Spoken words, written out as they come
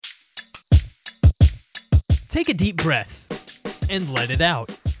Take a deep breath and let it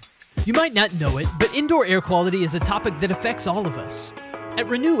out. You might not know it, but indoor air quality is a topic that affects all of us. At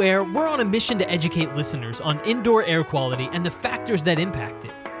Renew Air, we're on a mission to educate listeners on indoor air quality and the factors that impact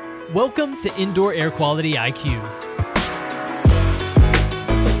it. Welcome to Indoor Air Quality IQ.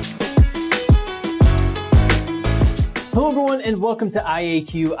 Hello, everyone, and welcome to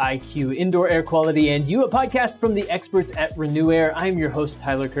IAQ IQ, Indoor Air Quality and You, a podcast from the experts at Renew Air. I'm your host,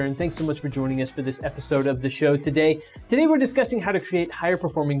 Tyler Kern. Thanks so much for joining us for this episode of the show today. Today, we're discussing how to create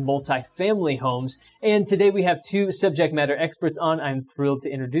higher-performing multifamily homes, and today we have two subject matter experts on I'm thrilled to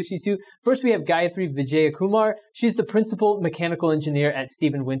introduce you to. First, we have Gayatri Vijayakumar. She's the principal mechanical engineer at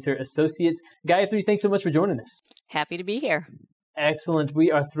Stephen Winter Associates. Gayatri, thanks so much for joining us. Happy to be here. Excellent.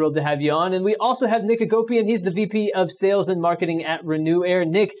 We are thrilled to have you on. And we also have Nick Agopian. He's the VP of Sales and Marketing at Renew Air.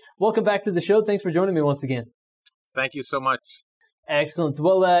 Nick, welcome back to the show. Thanks for joining me once again. Thank you so much. Excellent.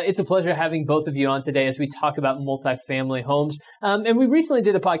 Well, it's a pleasure having both of you on today as we talk about multifamily homes. And we recently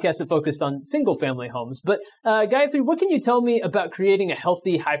did a podcast that focused on single-family homes. But Gayatri, what can you tell me about creating a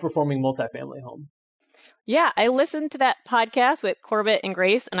healthy, high-performing multifamily home? Yeah, I listened to that podcast with Corbett and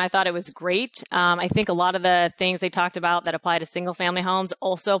Grace, and I thought it was great. I think a lot of the things they talked about that apply to single-family homes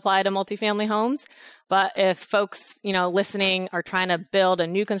also apply to multifamily homes. But if folks, listening are trying to build a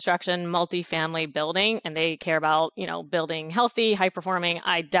new construction multifamily building and they care about, building healthy, high-performing,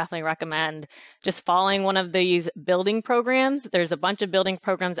 I definitely recommend just following one of these building programs. There's a bunch of building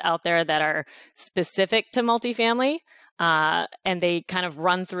programs out there that are specific to multifamily, and they kind of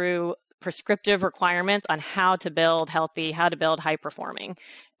run through prescriptive requirements on how to build healthy, how to build high performing.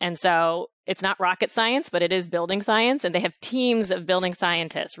 And so it's not rocket science, but it is building science. And they have teams of building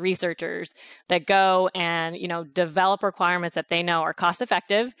scientists, researchers that go and, develop requirements that they know are cost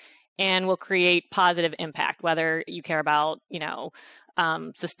effective and will create positive impact, whether you care about,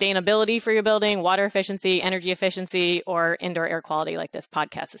 sustainability for your building, water efficiency, energy efficiency, or indoor air quality like this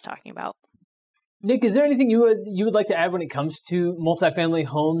podcast is talking about. Nick, is there anything you would like to add when it comes to multifamily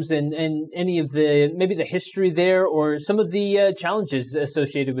homes and any of maybe the history there or some of the challenges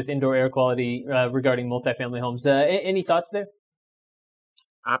associated with indoor air quality regarding multifamily homes? Any thoughts there?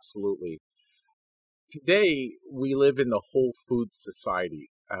 Absolutely. Today, we live in the whole food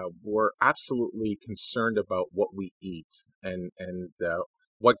society. We're absolutely concerned about what we eat and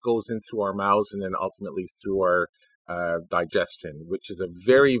what goes in through our mouths and then ultimately through our digestion, which is a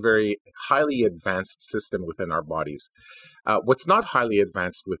very, very highly advanced system within our bodies. What's not highly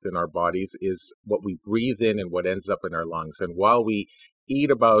advanced within our bodies is what we breathe in and what ends up in our lungs. And while we eat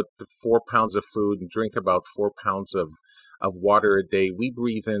about 4 pounds of food and drink about 4 pounds of water a day, we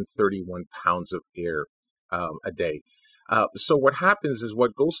breathe in 31 pounds of air a day. So what happens is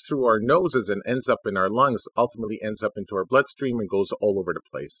what goes through our noses and ends up in our lungs ultimately ends up into our bloodstream and goes all over the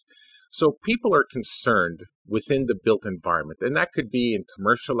place. So people are concerned within the built environment, and that could be in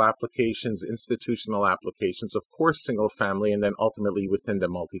commercial applications, institutional applications, of course, single family, and then ultimately within the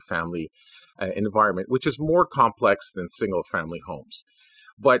multifamily environment, which is more complex than single family homes.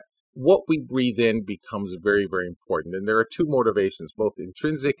 But what we breathe in becomes very, very important. And there are two motivations, both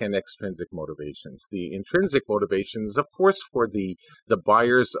intrinsic and extrinsic motivations. The intrinsic motivations, of course, for the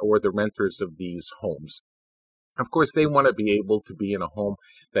buyers or the renters of these homes. Of course, they want to be able to be in a home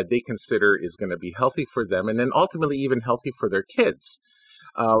that they consider is going to be healthy for them and then ultimately even healthy for their kids.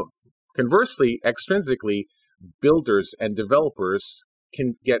 Conversely, extrinsically, builders and developers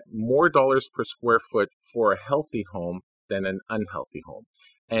can get more dollars per square foot for a healthy home than an unhealthy home.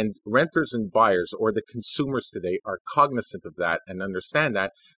 And renters and buyers or the consumers today are cognizant of that and understand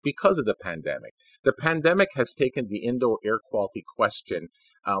that because of the pandemic. The pandemic has taken the indoor air quality question,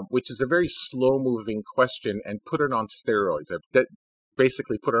 which is a very slow-moving question, and put it on steroids.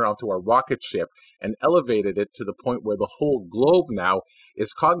 Basically put it onto a rocket ship and elevated it to the point where the whole globe now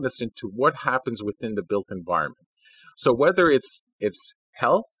is cognizant to what happens within the built environment. So whether it's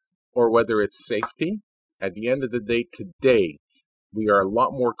health or whether it's safety, at the end of the day today, we are a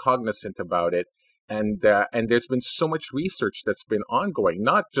lot more cognizant about it. And there's been so much research that's been ongoing,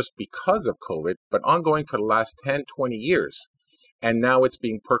 not just because of COVID, but ongoing for the last 10, 20 years. And now it's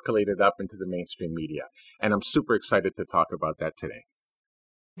being percolated up into the mainstream media. And I'm super excited to talk about that today.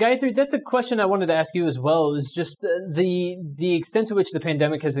 Gayatri, that's a question I wanted to ask you as well, is just the extent to which the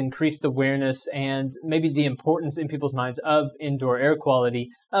pandemic has increased awareness and maybe the importance in people's minds of indoor air quality.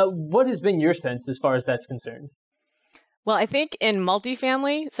 What has been your sense as far as that's concerned? Well, I think in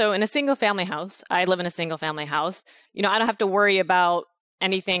multifamily, so in a single family house, I live in a single family house, I don't have to worry about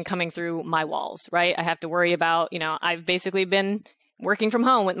anything coming through my walls, right? I have to worry about, I've basically been working from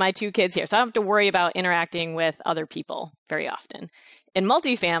home with my two kids here. So I don't have to worry about interacting with other people very often. In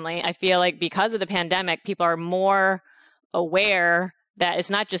multifamily, I feel like because of the pandemic, people are more aware that it's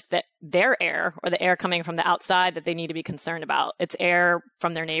not just that their air or the air coming from the outside that they need to be concerned about. It's air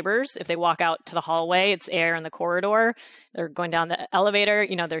from their neighbors. If they walk out to the hallway, it's air in the corridor. They're going down the elevator.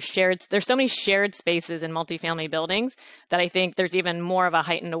 There's so many shared spaces in multifamily buildings that I think there's even more of a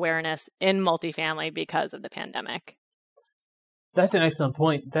heightened awareness in multifamily because of the pandemic. That's an excellent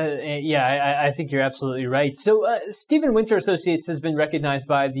point. I think you're absolutely right. So Stephen Winter Associates has been recognized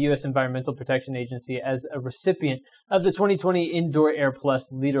by the U.S. Environmental Protection Agency as a recipient of the 2020 Indoor Air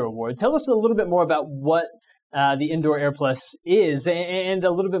Plus Leader Award. Tell us a little bit more about what the Indoor Air Plus is and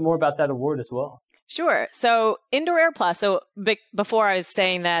a little bit more about that award as well. Sure. So Indoor Air Plus, before I was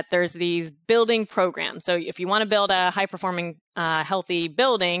saying that there's these building programs. So if you want to build a high-performing, healthy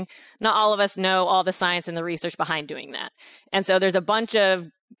building, not all of us know all the science and the research behind doing that. And so there's a bunch of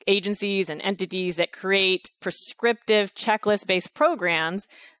agencies and entities that create prescriptive checklist-based programs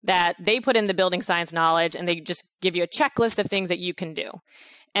that they put in the building science knowledge, and they just give you a checklist of things that you can do.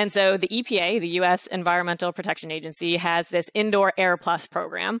 And so the EPA, the U.S. Environmental Protection Agency, has this Indoor Air Plus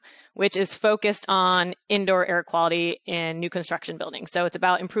program, which is focused on indoor air quality in new construction buildings. So it's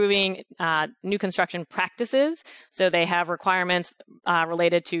about improving new construction practices. So they have requirements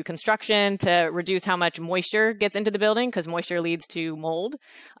related to construction to reduce how much moisture gets into the building, because moisture leads to mold.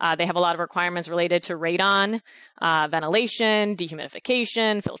 They have a lot of requirements related to radon, ventilation,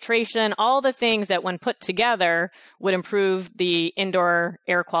 dehumidification, filtration, all the things that when put together would improve the indoor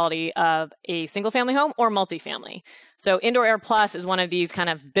air quality of a single family home or multifamily. So Indoor Air Plus is one of these kind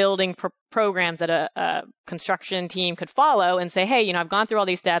of building programs that a construction team could follow and say, hey, I've gone through all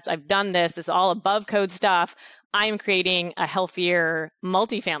these steps. I've done this. This is all above code stuff. I'm creating a healthier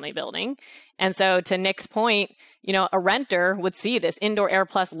multifamily building. And so to Nick's point, a renter would see this Indoor Air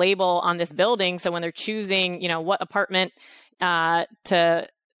Plus label on this building. So when they're choosing, what apartment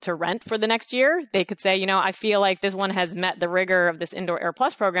to rent for the next year, they could say, I feel like this one has met the rigor of this Indoor Air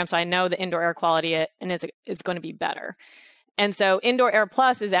Plus program, so I know the indoor air quality is going to be better. And so Indoor Air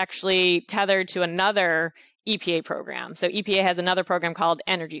Plus is actually tethered to another EPA program. So EPA has another program called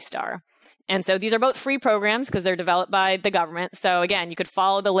Energy Star. And so these are both free programs because they're developed by the government. So again, you could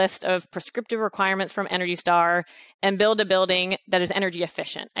follow the list of prescriptive requirements from Energy Star and build a building that is energy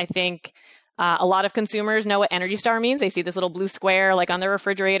efficient. I think a lot of consumers know what Energy Star means. They see this little blue square like on their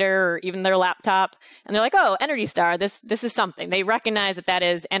refrigerator or even their laptop, and they're like, oh, Energy Star, this is something. They recognize that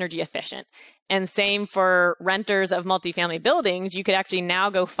is energy efficient. And same for renters of multifamily buildings. You could actually now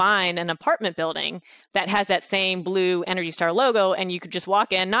go find an apartment building that has that same blue Energy Star logo, and you could just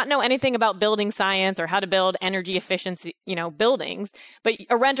walk in, not know anything about building science or how to build energy efficiency, buildings, but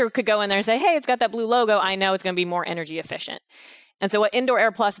a renter could go in there and say, hey, it's got that blue logo. I know it's going to be more energy efficient. And so what Indoor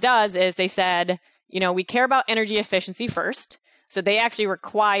Air Plus does is they said, we care about energy efficiency first. So they actually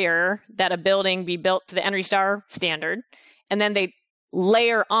require that a building be built to the Energy Star standard. And then they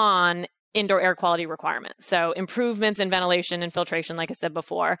layer on indoor air quality requirements. So improvements in ventilation and filtration, like I said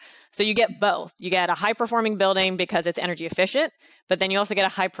before. So you get both. You get a high performing building because it's energy efficient, but then you also get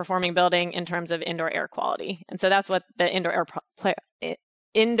a high performing building in terms of indoor air quality. And so that's what the Indoor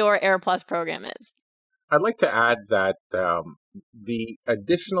Air Plus program is. I'd like to add that the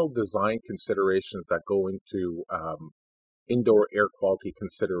additional design considerations that go into indoor air quality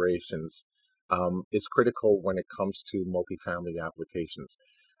considerations is critical when it comes to multifamily applications.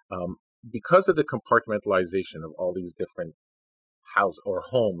 Because of the compartmentalization of all these different houses or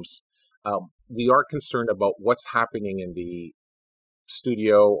homes, we are concerned about what's happening in the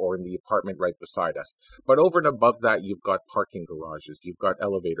studio or in the apartment right beside us. But over and above that, you've got parking garages, you've got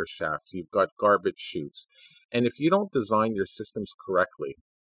elevator shafts, you've got garbage chutes. And if you don't design your systems correctly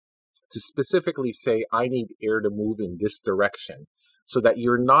to specifically say, I need air to move in this direction, so that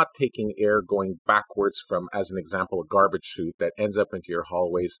you're not taking air going backwards from, as an example, a garbage chute that ends up into your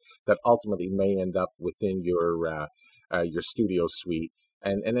hallways that ultimately may end up within your studio suite.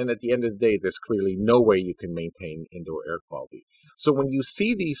 And then at the end of the day, there's clearly no way you can maintain indoor air quality. So when you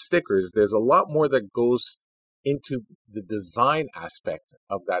see these stickers, there's a lot more that goes into the design aspect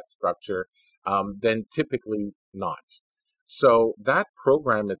of that structure than typically not. So that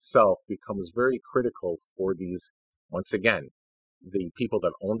program itself becomes very critical for these, once again, the people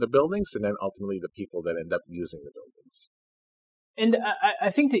that own the buildings and then ultimately the people that end up using the buildings. And I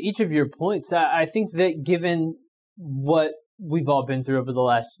think to each of your points, I think that given what we've all been through over the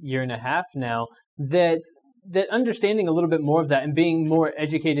last year and a half now, that understanding a little bit more of that and being more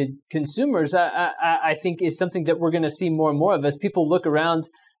educated consumers, I think is something that we're going to see more and more of as people look around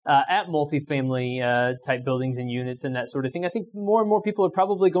at multifamily type buildings and units and that sort of thing. I think more and more people are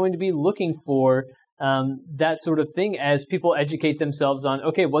probably going to be looking for that sort of thing as people educate themselves on,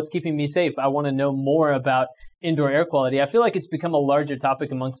 okay, what's keeping me safe? I want to know more about indoor air quality. I feel like it's become a larger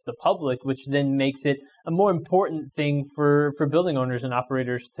topic amongst the public, which then makes it a more important thing for building owners and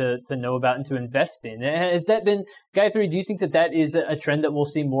operators to know about and to invest in. Has that been, Gayatri, do you think that is a trend that we'll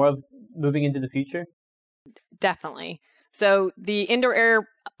see more of moving into the future? Definitely. So the Indoor Air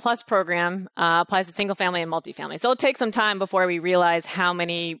Plus program applies to single family and multifamily. So it'll take some time before we realize how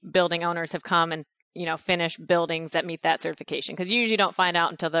many building owners have come and finish buildings that meet that certification, because you usually don't find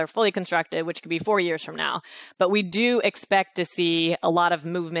out until they're fully constructed, which could be 4 years from now. But we do expect to see a lot of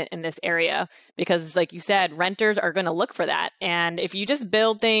movement in this area because, like you said, renters are going to look for that. And if you just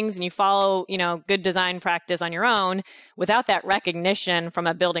build things and you follow, good design practice on your own without that recognition from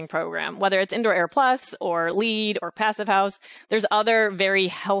a building program, whether it's Indoor Air Plus or LEED or Passive House, there's other very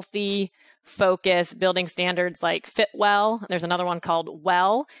healthy focus building standards like Fitwel. There's another one called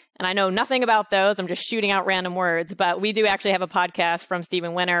WELL. And I know nothing about those. I'm just shooting out random words, but we do actually have a podcast from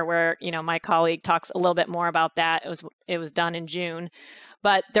Stephen Winter where, my colleague talks a little bit more about that. It was done in June.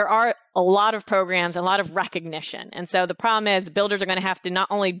 But there are a lot of programs and a lot of recognition. And so the problem is builders are going to have to not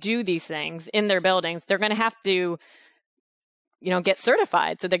only do these things in their buildings, they're going to have to get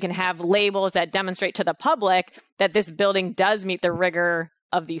certified so they can have labels that demonstrate to the public that this building does meet the rigor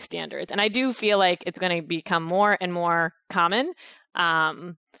of these standards. And I do feel like it's going to become more and more common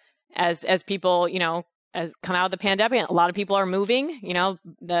as people, as come out of the pandemic. A lot of people are moving,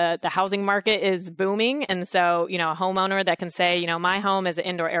 the housing market is booming. And so, a homeowner that can say, my home is an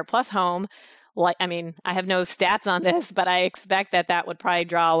Indoor Air Plus home. Well, I have no stats on this, but I expect that would probably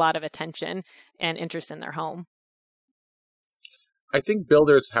draw a lot of attention and interest in their home. I think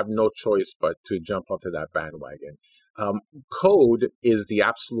builders have no choice but to jump onto that bandwagon. Code is the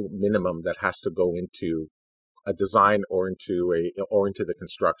absolute minimum that has to go into a design or into the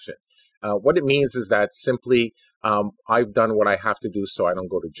construction. What it means is that simply I've done what I have to do so I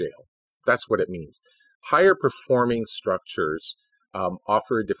don't go to jail. That's what it means. Higher performing structures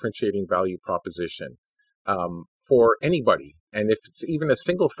offer a differentiating value proposition for anybody. And if it's even a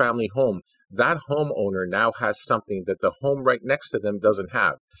single family home, that homeowner now has something that the home right next to them doesn't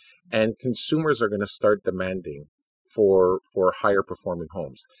have. And consumers are going to start demanding for higher performing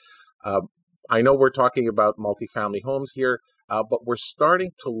homes. I know we're talking about multifamily homes here, but we're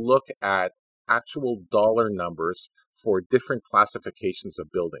starting to look at actual dollar numbers for different classifications of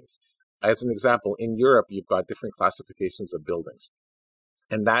buildings. As an example, in Europe, you've got different classifications of buildings.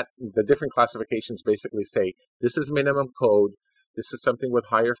 And that the different classifications basically say, this is minimum code, this is something with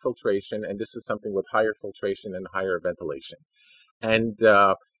higher filtration, and this is something with higher filtration and higher ventilation. And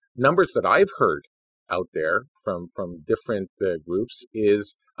numbers that I've heard out there from different groups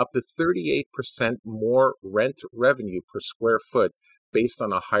is up to 38% more rent revenue per square foot based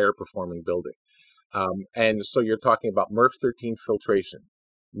on a higher performing building. And so you're talking about MERV 13 filtration.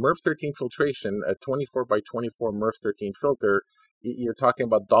 MERV 13 filtration, a 24 by 24 MERV 13 filter, you're talking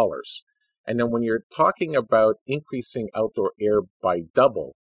about dollars. And then when you're talking about increasing outdoor air by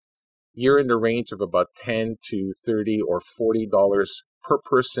double, you're in the range of about $10 to $30 or $40 per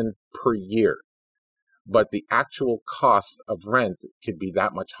person per year. But the actual cost of rent could be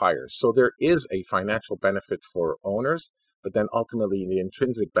that much higher. So there is a financial benefit for owners, but then ultimately the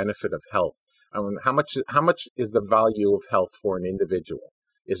intrinsic benefit of health. I mean, how much is the value of health for an individual?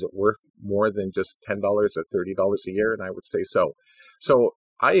 Is it worth more than just $10 or $30 a year? And I would say so. So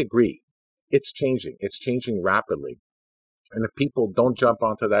I agree. It's changing. It's changing rapidly. And if people don't jump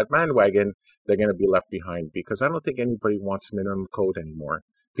onto that bandwagon, they're going to be left behind, because I don't think anybody wants minimum code anymore.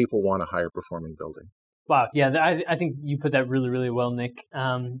 People want a higher performing building. Wow. Yeah, I think you put that really, really well, Nick.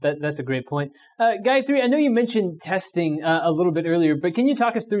 That's a great point. Gayatri, I know you mentioned testing a little bit earlier, but can you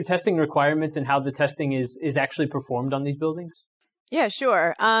talk us through testing requirements and how the testing is actually performed on these buildings? Yeah,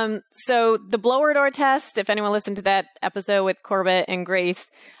 sure. So the blower door test, if anyone listened to that episode with Corbett and Grace,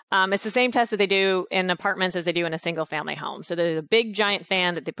 it's the same test that they do in apartments as they do in a single family home. So there's a big giant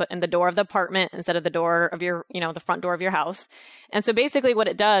fan that they put in the door of the apartment instead of the door of your, the front door of your house. And so basically what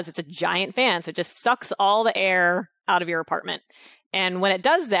it does, it's a giant fan. So it just sucks all the air out of your apartment. And when it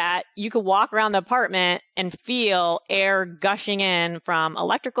does that, you could walk around the apartment and feel air gushing in from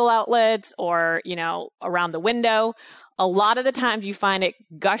electrical outlets or, around the window. A lot of the times you find it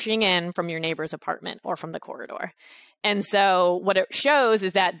gushing in from your neighbor's apartment or from the corridor. And so what it shows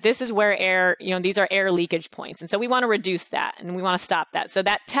is that this is where air, these are air leakage points. And so we want to reduce that and we want to stop that. So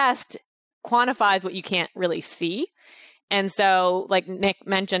that test quantifies what you can't really see. And so like Nick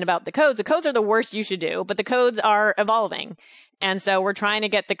mentioned about the codes are the worst you should do, but the codes are evolving. And so we're trying to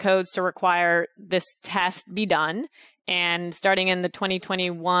get the codes to require this test be done. And starting in the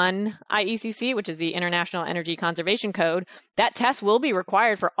 2021 IECC, which is the International Energy Conservation Code, that test will be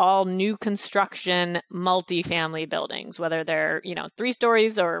required for all new construction multifamily buildings, whether they're, 3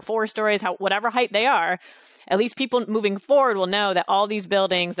 stories or 4 stories, whatever height they are. At least people moving forward will know that all these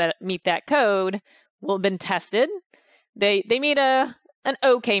buildings that meet that code will have been tested. They meet an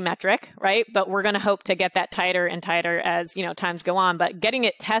okay metric, right? But we're going to hope to get that tighter and tighter as, times go on. But getting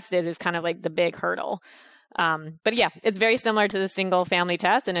it tested is kind of like the big hurdle. But yeah, it's very similar to the single family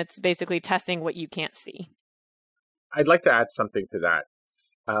test, and it's basically testing what you can't see. I'd like to add something to that.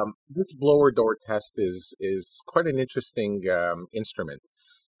 This blower door test is quite an interesting instrument.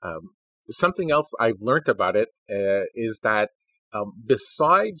 Something else I've learned about it is that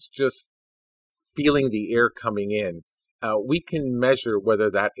besides just feeling the air coming in, we can measure whether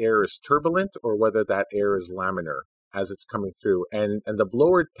that air is turbulent or whether that air is laminar as it's coming through. And the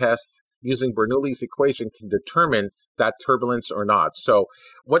blower test using Bernoulli's equation can determine that turbulence or not. So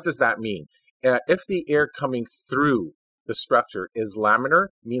what does that mean? If the air coming through the structure is laminar,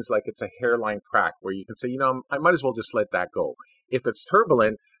 means like it's a hairline crack where you can say, I might as well just let that go. If it's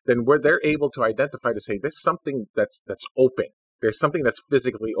turbulent, then they're able to identify to say there's something that's open. There's something that's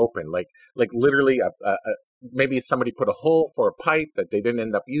physically open, like literally maybe somebody put a hole for a pipe that they didn't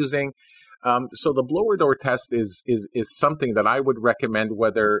end up using. So the blower door test is something that I would recommend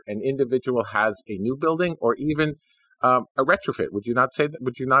whether an individual has a new building or even a retrofit. Would you not say that?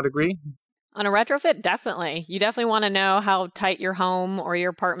 Would you not agree? On a retrofit, definitely. You definitely want to know how tight your home or your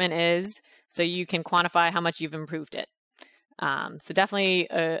apartment is so you can quantify how much you've improved it. So definitely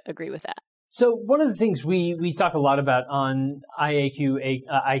agree with that. So one of the things we talk a lot about on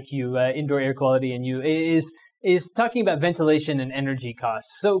IAQ, Indoor Air Quality and You, is talking about ventilation and energy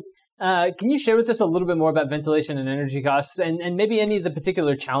costs. So can you share with us a little bit more about ventilation and energy costs and maybe any of the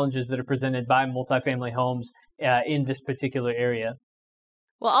particular challenges that are presented by multifamily homes in this particular area?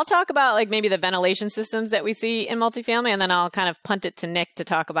 Well, I'll talk about like maybe the ventilation systems that we see in multifamily, and then I'll kind of punt it to Nick to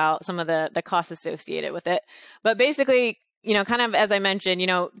talk about some of the costs associated with it. But basically, kind of as I mentioned,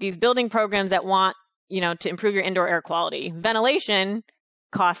 these building programs that want, to improve your indoor air quality, ventilation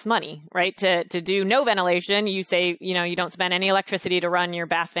costs money, right? To do no ventilation, you say, you don't spend any electricity to run your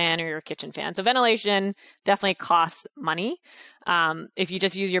bath fan or your kitchen fan. So ventilation definitely costs money. If you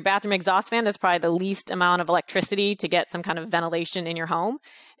just use your bathroom exhaust fan, that's probably the least amount of electricity to get some kind of ventilation in your home.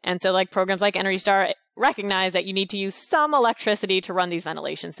 And so like programs like Energy Star recognize that you need to use some electricity to run these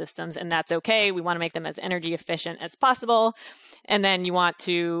ventilation systems, and that's okay. We want to make them as energy efficient as possible. And then you want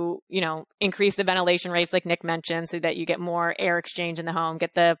to, increase the ventilation rates like Nick mentioned so that you get more air exchange in the home,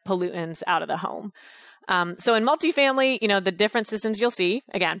 get the pollutants out of the home. So in multifamily, the different systems you'll see,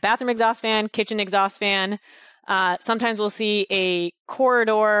 again, bathroom exhaust fan, kitchen exhaust fan. Sometimes we'll see a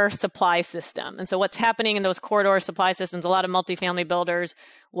corridor supply system. And so what's happening in those corridor supply systems, a lot of multifamily builders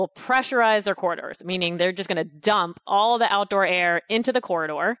will pressurize their corridors, meaning they're just going to dump all the outdoor air into the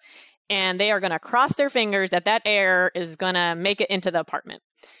corridor, and they are going to cross their fingers that air is going to make it into the apartment.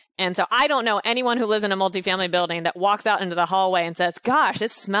 And so I don't know anyone who lives in a multifamily building that walks out into the hallway and says, gosh,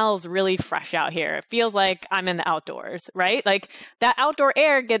 it smells really fresh out here. It feels like I'm in the outdoors, right? Like that outdoor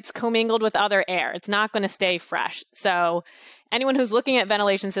air gets commingled with other air. It's not going to stay fresh. So anyone who's looking at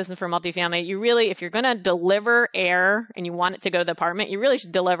ventilation systems for multifamily, you really, if you're going to deliver air and you want it to go to the apartment, you really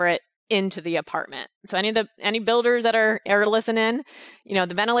should deliver it into the apartment. So any builders that are listening,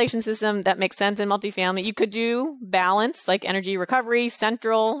 the ventilation system that makes sense in multifamily, you could do balanced like energy recovery,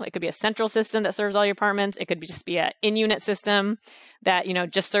 central. It could be a central system that serves all your apartments. It could just be an in-unit system that,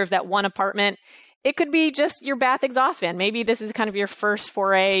 just serves that one apartment. It could be just your bath exhaust fan. Maybe this is kind of your first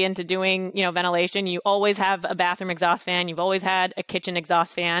foray into doing, ventilation. You always have a bathroom exhaust fan. You've always had a kitchen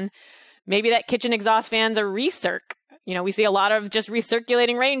exhaust fan. Maybe that kitchen exhaust fan's a recirc. We see a lot of just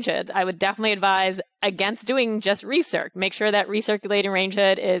recirculating range hoods. I would definitely advise against doing just recirc. Make sure that recirculating range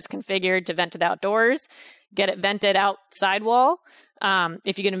hood is configured to vent to the outdoors. Get it vented out sidewall.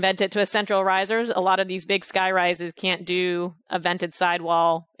 If you can vent it to a central risers, a lot of these big sky rises can't do a vented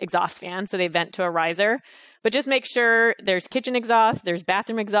sidewall exhaust fan, so they vent to a riser. But just make sure there's kitchen exhaust, there's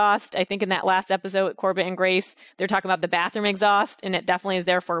bathroom exhaust. I think in that last episode with Corbett and Grace, they're talking about the bathroom exhaust, and it definitely is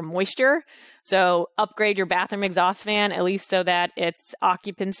there for moisture. So upgrade your bathroom exhaust fan, at least so that it's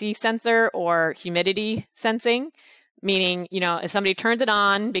occupancy sensor or humidity sensing, meaning, if somebody turns it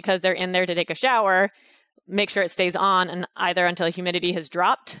on because they're in there to take a shower, make sure it stays on and either until humidity has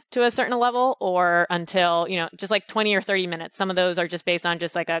dropped to a certain level or until, just like 20 or 30 minutes. Some of those are just based on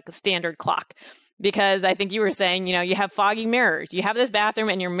just like a standard clock. because I think you were saying, you have foggy mirrors. You have this bathroom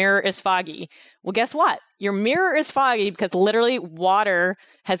and your mirror is foggy. Well, guess what? Your mirror is foggy because literally water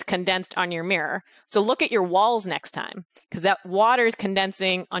has condensed on your mirror. So look at your walls next time, because that water is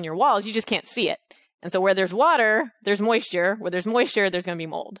condensing on your walls. You just can't see it. And so where there's water, there's moisture. Where there's moisture, there's going to be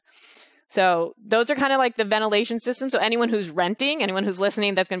mold. So those are kind of like the ventilation system. So anyone who's renting, anyone who's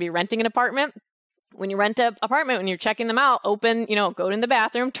listening that's going to be renting an apartment, when you rent an apartment, when you're checking them out, go in the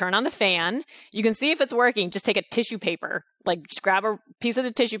bathroom, turn on the fan. You can see if it's working. Just take a tissue paper, just grab a piece of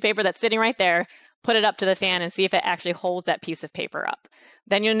the tissue paper that's sitting right there, put it up to the fan and see if it actually holds that piece of paper up.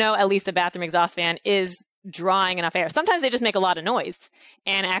 Then you'll know at least the bathroom exhaust fan is drawing enough air. Sometimes they just make a lot of noise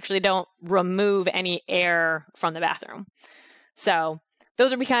and actually don't remove any air from the bathroom. So those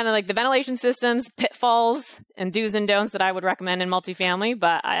would be kind of like the ventilation systems, pitfalls, and do's and don'ts that I would recommend in multifamily.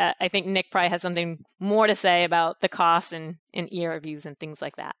 But I think Nick probably has something more to say about the costs and ERVs and things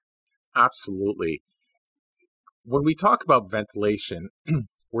like that. Absolutely. When we talk about ventilation,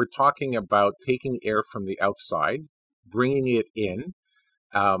 we're talking about taking air from the outside, bringing it in.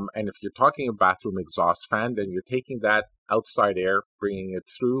 And if you're talking a bathroom exhaust fan, then you're taking that outside air, bringing it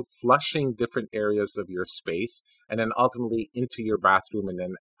through, flushing different areas of your space, and then ultimately into your bathroom and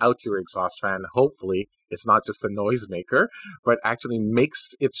then out your exhaust fan. Hopefully, it's not just a noisemaker, but actually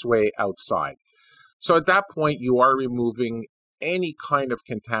makes its way outside. So at that point, you are removing any kind of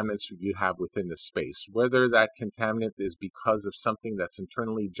contaminants you have within the space, whether that contaminant is because of something that's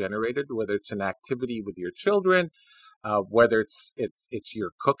internally generated, whether it's an activity with your children, whether it's your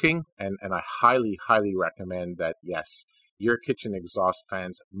cooking, and I highly recommend that, yes, your kitchen exhaust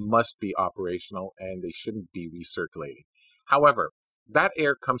fans must be operational and they shouldn't be recirculating. However, that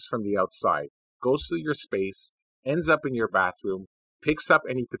air comes from the outside, goes through your space, ends up in your bathroom, picks up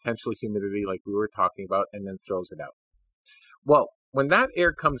any potential humidity like we were talking about, and then throws it out. Well, when that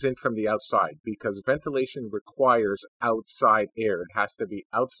air comes in from the outside, because ventilation requires outside air, it has to be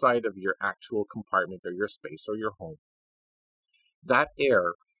outside of your actual compartment or your space or your home. That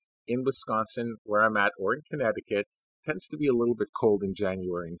air in Wisconsin, where I'm at, or in Connecticut, tends to be a little bit cold in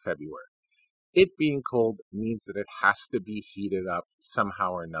January and February. It being cold means that it has to be heated up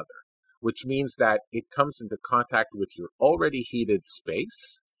somehow or another, which means that it comes into contact with your already heated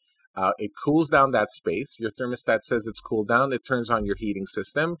space. It cools down that space. Your thermostat says it's cooled down. It turns on your heating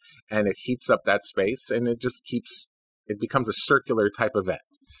system and it heats up that space, and it becomes a circular type event.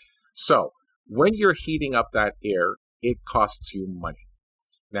 So when you're heating up that air, it costs you money.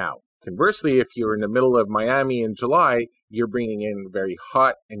 Now, conversely, if you're in the middle of Miami in July, you're bringing in very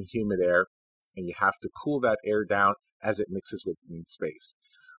hot and humid air, and you have to cool that air down as it mixes within space.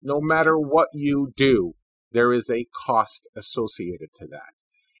 No matter what you do, there is a cost associated to that.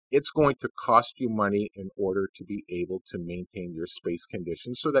 It's going to cost you money in order to be able to maintain your space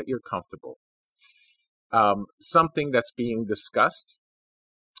conditions so that you're comfortable. Something that's being discussed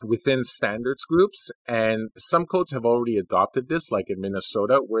within standards groups, and some codes have already adopted this, like in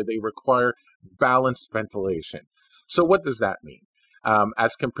Minnesota, where they require balanced ventilation. So what does that mean?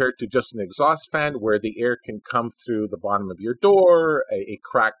 As compared to just an exhaust fan where the air can come through the bottom of your door, a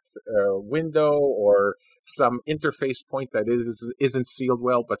cracked window, or some interface point that isn't sealed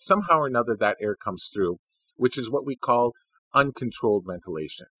well, but somehow or another that air comes through, which is what we call uncontrolled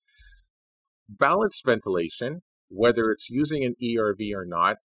ventilation. Balanced ventilation, whether it's using an ERV or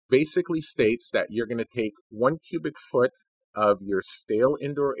not, basically states that you're going to take 1 cubic foot of your stale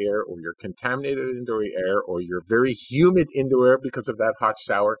indoor air or your contaminated indoor air or your very humid indoor air because of that hot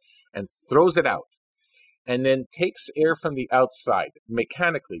shower and throws it out, and then takes air from the outside,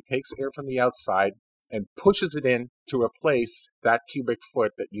 mechanically takes air from the outside and pushes it in to replace that cubic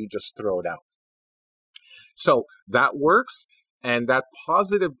foot that you just throwed out. So that works, and that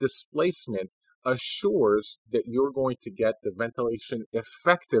positive displacement assures that you're going to get the ventilation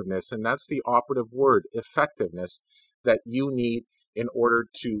effectiveness, and that's the operative word, effectiveness, that you need in order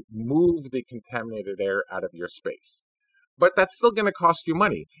to move the contaminated air out of your space. But that's still going to cost you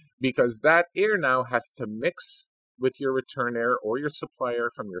money, because that air now has to mix with your return air or your supply air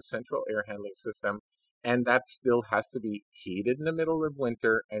from your central air handling system, and that still has to be heated in the middle of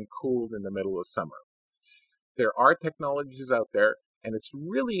winter and cooled in the middle of summer. There are technologies out there, and it's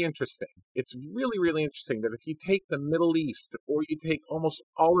really interesting. It's really interesting that if you take the Middle East, or you take almost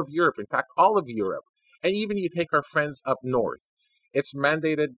all of Europe, in fact, all of Europe, and even you take our friends up north, it's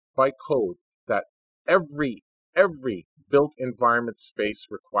mandated by code that every built environment space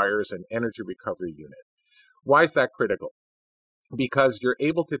requires an energy recovery unit. Why is that critical? Because you're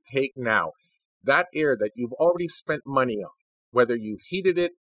able to take now that air that you've already spent money on, whether you've heated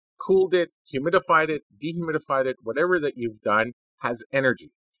it, cooled it, humidified it, dehumidified it, whatever that you've done, has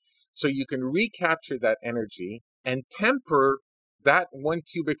energy. So you can recapture that energy and temper that 1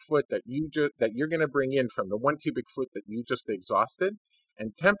 cubic foot that you're going to bring in from the 1 cubic foot that you just exhausted,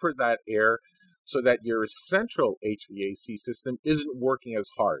 and temper that air so that your central HVAC system isn't working as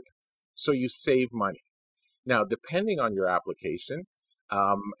hard. So you save money. Now, depending on your application,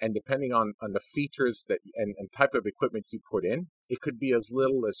 and depending on the features that and type of equipment you put in, it could be as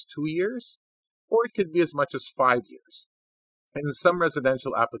little as 2 years, or it could be as much as 5 years. And in some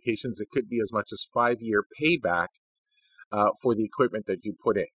residential applications, it could be as much as 5-year payback for the equipment that you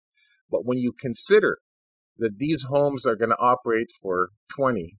put in. But when you consider that these homes are going to operate for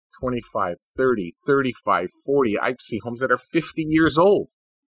 20, 25, 30, 35, 40, I see homes that are 50 years old.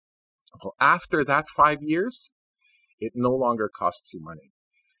 Well, after that 5 years, it no longer costs you money.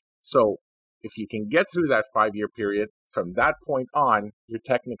 So if you can get through that 5-year period, from that point on, you're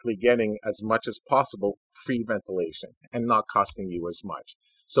technically getting as much as possible free ventilation and not costing you as much.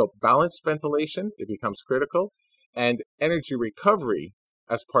 So balanced ventilation, it becomes critical, and energy recovery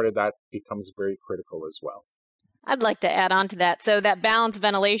as part of that becomes very critical as well. I'd like to add on to that. So that balanced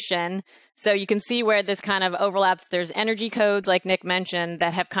ventilation, so you can see where this kind of overlaps. There's energy codes, like Nick mentioned,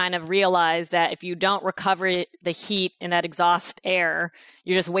 that have kind of realized that if you don't recover the heat in that exhaust air,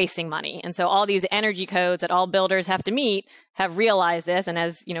 you're just wasting money. And so all these energy codes that all builders have to meet have realized this. And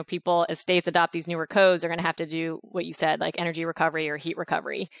as as states adopt these newer codes, they're going to have to do what you said, like energy recovery or heat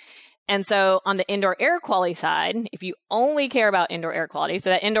recovery. And so on the indoor air quality side, if you only care about indoor air quality,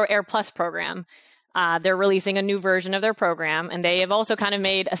 so that Indoor Air Plus program, they're releasing a new version of their program, and they have also kind of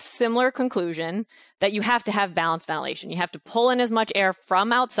made a similar conclusion that you have to have balanced ventilation. You have to pull in as much air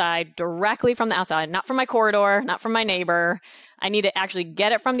from outside, directly from the outside, not from my corridor, not from my neighbor. I need to actually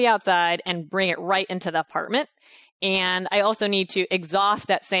get it from the outside and bring it right into the apartment. And I also need to exhaust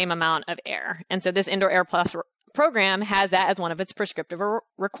that same amount of air. And so this Indoor Air Plus program has that as one of its prescriptive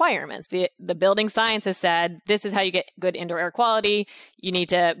requirements. The building science has said, this is how you get good indoor air quality. You need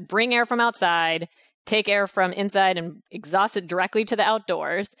to bring air from outside, take air from inside, and exhaust it directly to the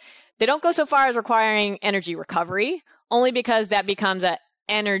outdoors. They don't go so far as requiring energy recovery, only because that becomes an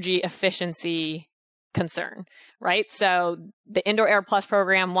energy efficiency concern, right? So the Indoor Air Plus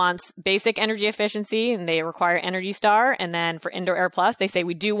program wants basic energy efficiency, and they require Energy Star. And then for Indoor Air Plus, they say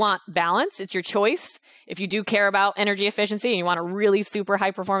we do want balance. It's your choice. If you do care about energy efficiency and you want a really super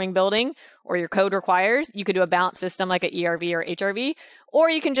high performing building, or your code requires, you could do a balanced system like an ERV or HRV, or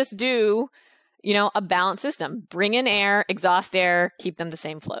you can just do, a balanced system. Bring in air, exhaust air, keep them the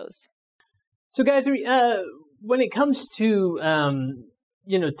same flows. So Gayatri, when it comes to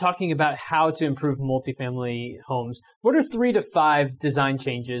talking about how to improve multifamily homes, what are 3 to 5 design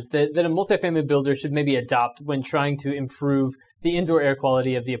changes that a multifamily builder should maybe adopt when trying to improve the indoor air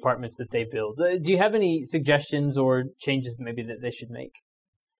quality of the apartments that they build? Do you have any suggestions or changes maybe that they should make?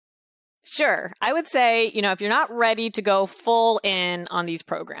 Sure. I would say, if you're not ready to go full in on these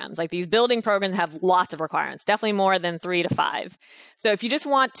programs, like these building programs have lots of requirements, definitely more than 3 to 5. So if you just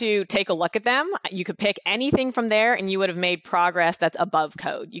want to take a look at them, you could pick anything from there and you would have made progress that's above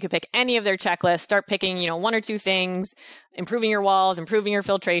code. You could pick any of their checklists, start picking, 1 or 2 things, improving your walls, improving your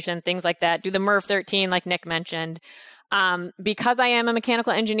filtration, things like that. Do the MERV 13 like Nick mentioned. Because I am a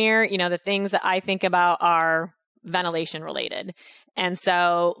mechanical engineer, the things that I think about are ventilation related. And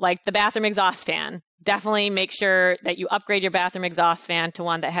so like the bathroom exhaust fan, definitely make sure that you upgrade your bathroom exhaust fan to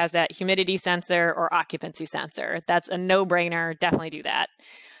one that has that humidity sensor or occupancy sensor. That's a no-brainer. Definitely do that.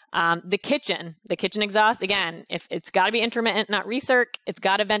 The kitchen exhaust, again, if it's got to be intermittent, not recirc, it's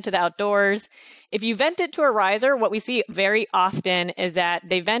got to vent to the outdoors. If you vent it to a riser, what we see very often is that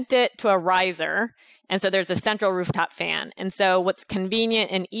they vent it to a riser. And so there's a central rooftop fan. And so what's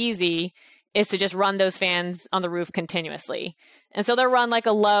convenient and easy is to just run those fans on the roof continuously. And so they'll run like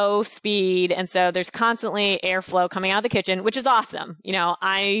a low speed. And so there's constantly airflow coming out of the kitchen, which is awesome.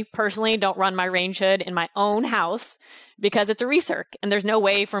 I personally don't run my range hood in my own house because it's a recirc and there's no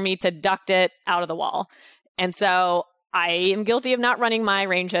way for me to duct it out of the wall. And so I am guilty of not running my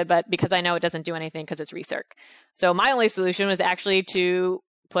range hood, but because I know it doesn't do anything because it's recirc. So my only solution was actually to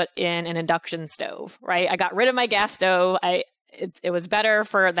put in an induction stove, right? I got rid of my gas stove. It was better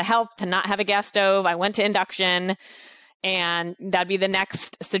for the health to not have a gas stove. I went to induction, and that'd be the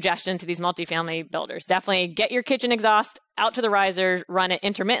next suggestion to these multifamily builders. Definitely get your kitchen exhaust out to the risers, run it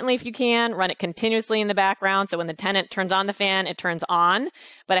intermittently if you can, run it continuously in the background. So when the tenant turns on the fan, it turns on,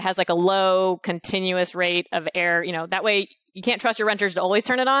 but it has like a low continuous rate of air. That way you can't trust your renters to always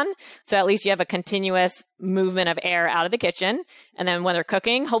turn it on. So at least you have a continuous movement of air out of the kitchen. And then when they're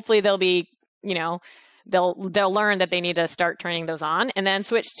cooking, hopefully they'll be, they'll learn that they need to start turning those on, and then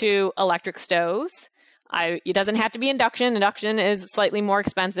switch to electric stoves. It doesn't have to be induction. Induction is slightly more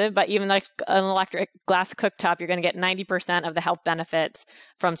expensive, but even like an electric glass cooktop, you're going to get 90% of the health benefits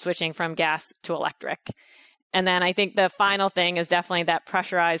from switching from gas to electric. And then I think the final thing is definitely that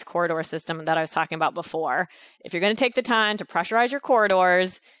pressurized corridor system that I was talking about before. If you're going to take the time to pressurize your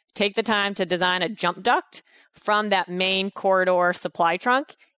corridors, take the time to design a jump duct from that main corridor supply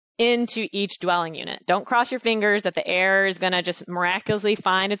trunk into each dwelling unit. Don't cross your fingers that the air is going to just miraculously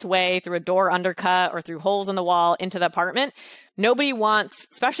find its way through a door undercut or through holes in the wall into the apartment. Nobody wants,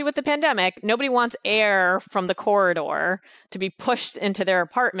 especially with the pandemic, nobody wants air from the corridor to be pushed into their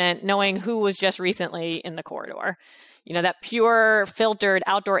apartment knowing who was just recently in the corridor. You know, that pure filtered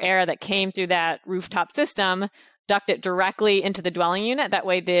outdoor air that came through that rooftop system, duct it directly into the dwelling unit. That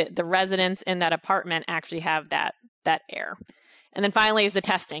way the residents in that apartment actually have that air. And then finally is the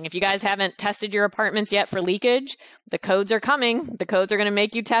testing. If you guys haven't tested your apartments yet for leakage, the codes are coming. The codes are going to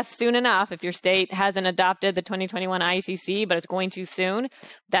make you test soon enough. If your state hasn't adopted the 2021 IECC, but it's going to soon,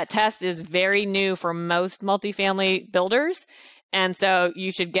 that test is very new for most multifamily builders. And so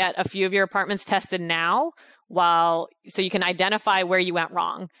you should get a few of your apartments tested now so you can identify where you went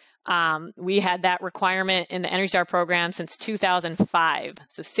wrong. We had that requirement in the Energy Star program since 2005.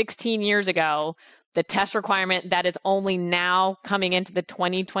 So 16 years ago, the test requirement that is only now coming into the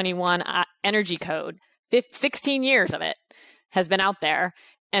 2021 energy code. 16 years of it has been out there,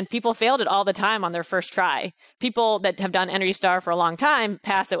 and people failed it all the time on their first try. People that have done Energy Star for a long time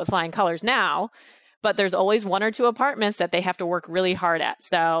pass it with flying colors now, but there's always one or two apartments that they have to work really hard at.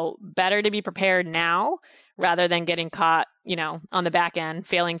 So better to be prepared now rather than getting caught, on the back end,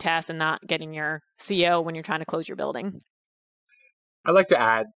 failing tests and not getting your CO when you're trying to close your building. I'd like to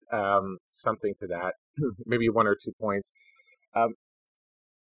add something to that, maybe one or 2 points.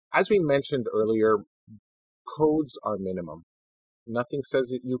 As we mentioned earlier, codes are minimum. Nothing says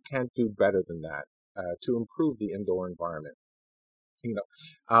that you can't do better than that to improve the indoor environment.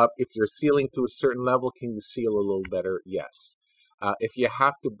 If you're sealing to a certain level, can you seal a little better? Yes. If you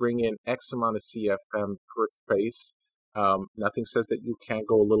have to bring in X amount of CFM per space, nothing says that you can't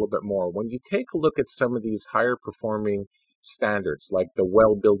go a little bit more. When you take a look at some of these higher performing standards like the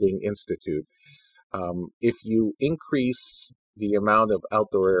Well Building Institute, if you increase the amount of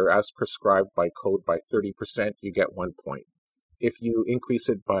outdoor air as prescribed by code by 30%, you get 1 point. If you increase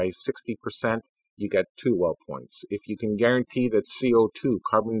it by 60%, you get 2 well points. If you can guarantee that CO2,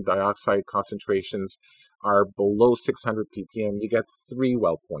 carbon dioxide concentrations, are below 600 ppm, you get 3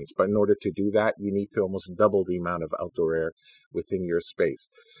 well points. But in order to do that, you need to almost double the amount of outdoor air within your space.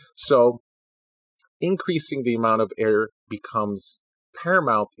 So increasing the amount of air becomes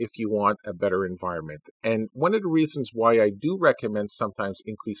paramount if you want a better environment. And one of the reasons why I do recommend sometimes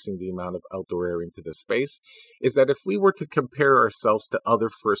increasing the amount of outdoor air into the space is that if we were to compare ourselves to other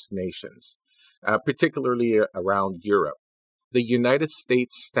First Nations, particularly around Europe, the United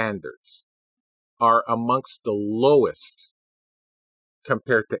States standards are amongst the lowest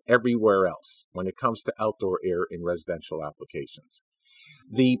compared to everywhere else when it comes to outdoor air in residential applications.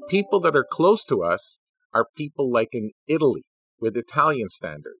 The people that are close to us are people like in Italy with Italian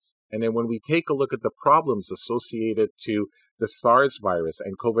standards. And then when we take a look at the problems associated to the SARS virus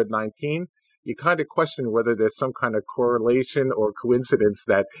and COVID-19, you kind of question whether there's some kind of correlation or coincidence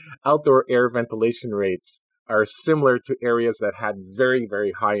that outdoor air ventilation rates are similar to areas that had very,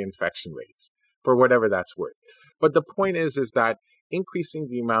 very high infection rates, for whatever that's worth. But the point is that increasing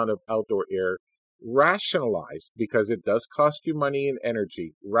the amount of outdoor air rationalized, because it does cost you money and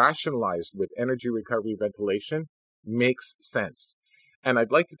energy, rationalized with energy recovery ventilation makes sense. And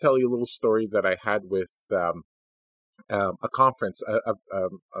I'd like to tell you a little story that I had with a conference, a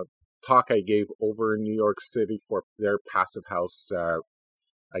talk I gave over in New York City for their passive house,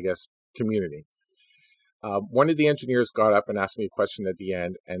 community. One of the engineers got up and asked me a question at the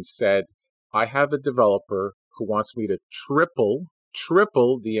end and said, I have a developer who wants me to triple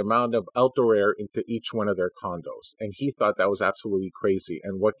the amount of outdoor air into each one of their condos. And he thought that was absolutely crazy.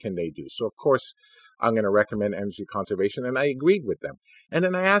 And what can they do? So, of course, I'm going to recommend energy conservation. And I agreed with them. And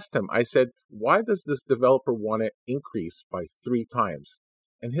then I asked him, I said, why does this developer want to increase by 3 times?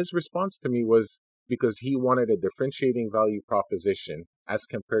 And his response to me was because he wanted a differentiating value proposition as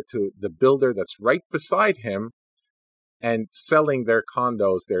compared to the builder that's right beside him and selling their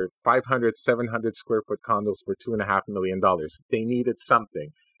condos, their 500, 700 square foot condos for $2.5 million. They needed something.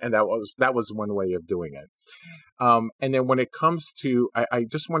 And that was one way of doing it. And then when it comes to, I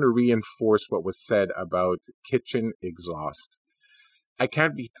just want to reinforce what was said about kitchen exhaust. I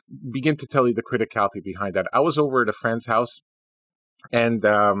can't begin to tell you the criticality behind that. I was over at a friend's house and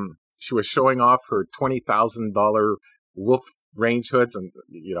she was showing off her $20,000 Wolf range hoods, and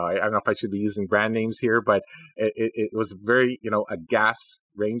I don't know if I should be using brand names here, but it was very a gas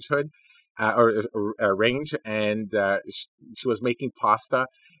range hood or a range, and she was making pasta,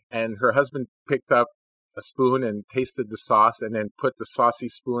 and her husband picked up a spoon and tasted the sauce, and then put the saucy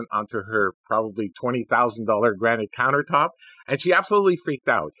spoon onto her probably $20,000 granite countertop, and she absolutely freaked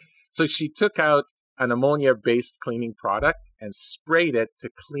out. So she took out an ammonia-based cleaning product and sprayed it to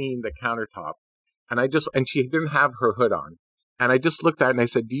clean the countertop. And she didn't have her hood on. And I just looked at it and I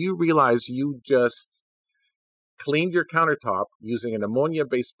said, do you realize you just cleaned your countertop using an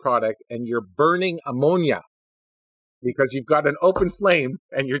ammonia-based product, and you're burning ammonia because you've got an open flame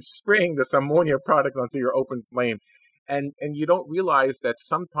and you're spraying this ammonia product onto your open flame. And you don't realize that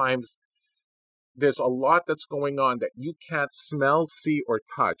sometimes there's a lot that's going on that you can't smell, see, or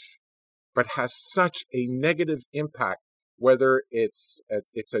touch, but has such a negative impact, whether it's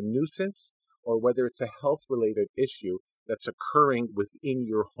a nuisance or whether it's a health-related issue that's occurring within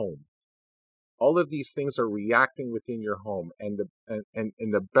your home. All of these things are reacting within your home, and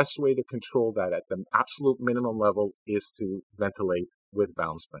the best way to control that at the absolute minimum level is to ventilate with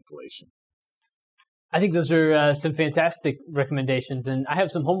balanced ventilation. I think those are some fantastic recommendations, and I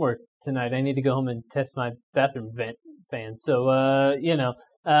have some homework tonight. I need to go home and test my bathroom vent fan. So, with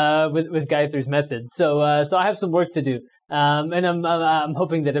Gayathri's method. So I have some work to do. And I'm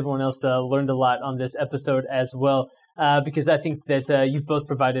hoping that everyone else learned a lot on this episode as well. Because I think that you've both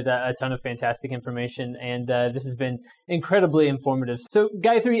provided a ton of fantastic information, and this has been incredibly informative. So,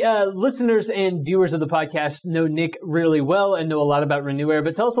 Gayathri, listeners and viewers of the podcast know Nick really well and know a lot about RenewAir,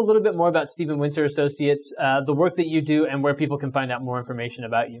 but tell us a little bit more about Stephen Winter Associates, the work that you do, and where people can find out more information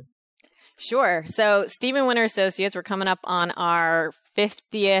about you. Sure. So Stephen Winter Associates, we're coming up on our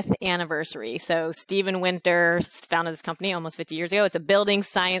 50th anniversary. So Stephen Winter founded this company almost 50 years ago. It's a building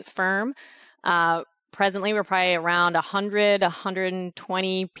science firm. Presently, we're probably around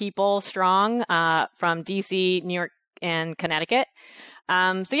 120 people strong from DC, New York, and Connecticut.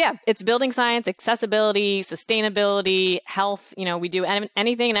 It's building science, accessibility, sustainability, health. We do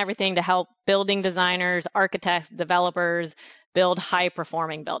anything and everything to help building designers, architects, developers build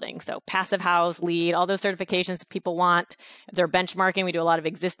high-performing buildings. So Passive House, LEED, all those certifications people want. If they're benchmarking, we do a lot of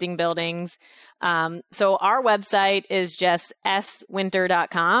existing buildings. So our website is just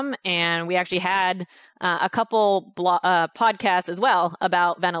swinter.com, and we actually had a couple podcasts as well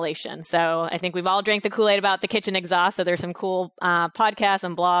about ventilation. So I think we've all drank the Kool-Aid about the kitchen exhaust, so there's some cool podcasts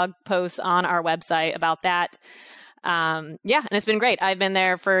and blog posts on our website about that. And it's been great. I've been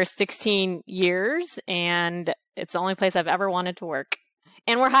there for 16 years, and it's the only place I've ever wanted to work.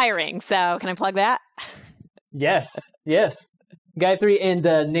 And we're hiring, so can I plug that? Yes. Gayathri and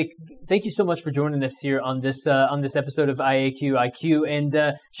Nick, thank you so much for joining us here on this episode of IAQ IQ,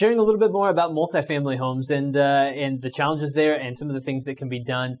 and sharing a little bit more about multifamily homes and the challenges there and some of the things that can be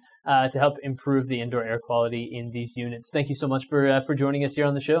done to help improve the indoor air quality in these units. Thank you so much for joining us here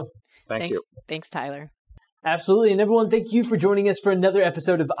on the show. Thanks you. Thanks, Tyler. Absolutely. And everyone, thank you for joining us for another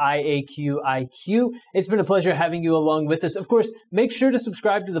episode of IAQ IQ. It's been a pleasure having you along with us. Of course, make sure to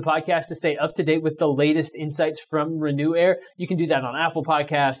subscribe to the podcast to stay up to date with the latest insights from RenewAir. You can do that on Apple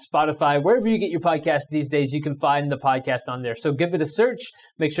Podcasts, Spotify, wherever you get your podcasts these days, you can find the podcast on there. So give it a search.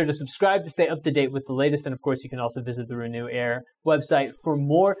 Make sure to subscribe to stay up to date with the latest. And of course, you can also visit the RenewAir website for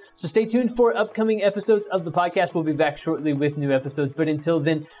more. So stay tuned for upcoming episodes of the podcast. We'll be back shortly with new episodes. But until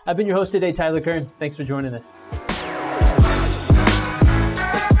then, I've been your host today, Tyler Kern. Thanks for joining us.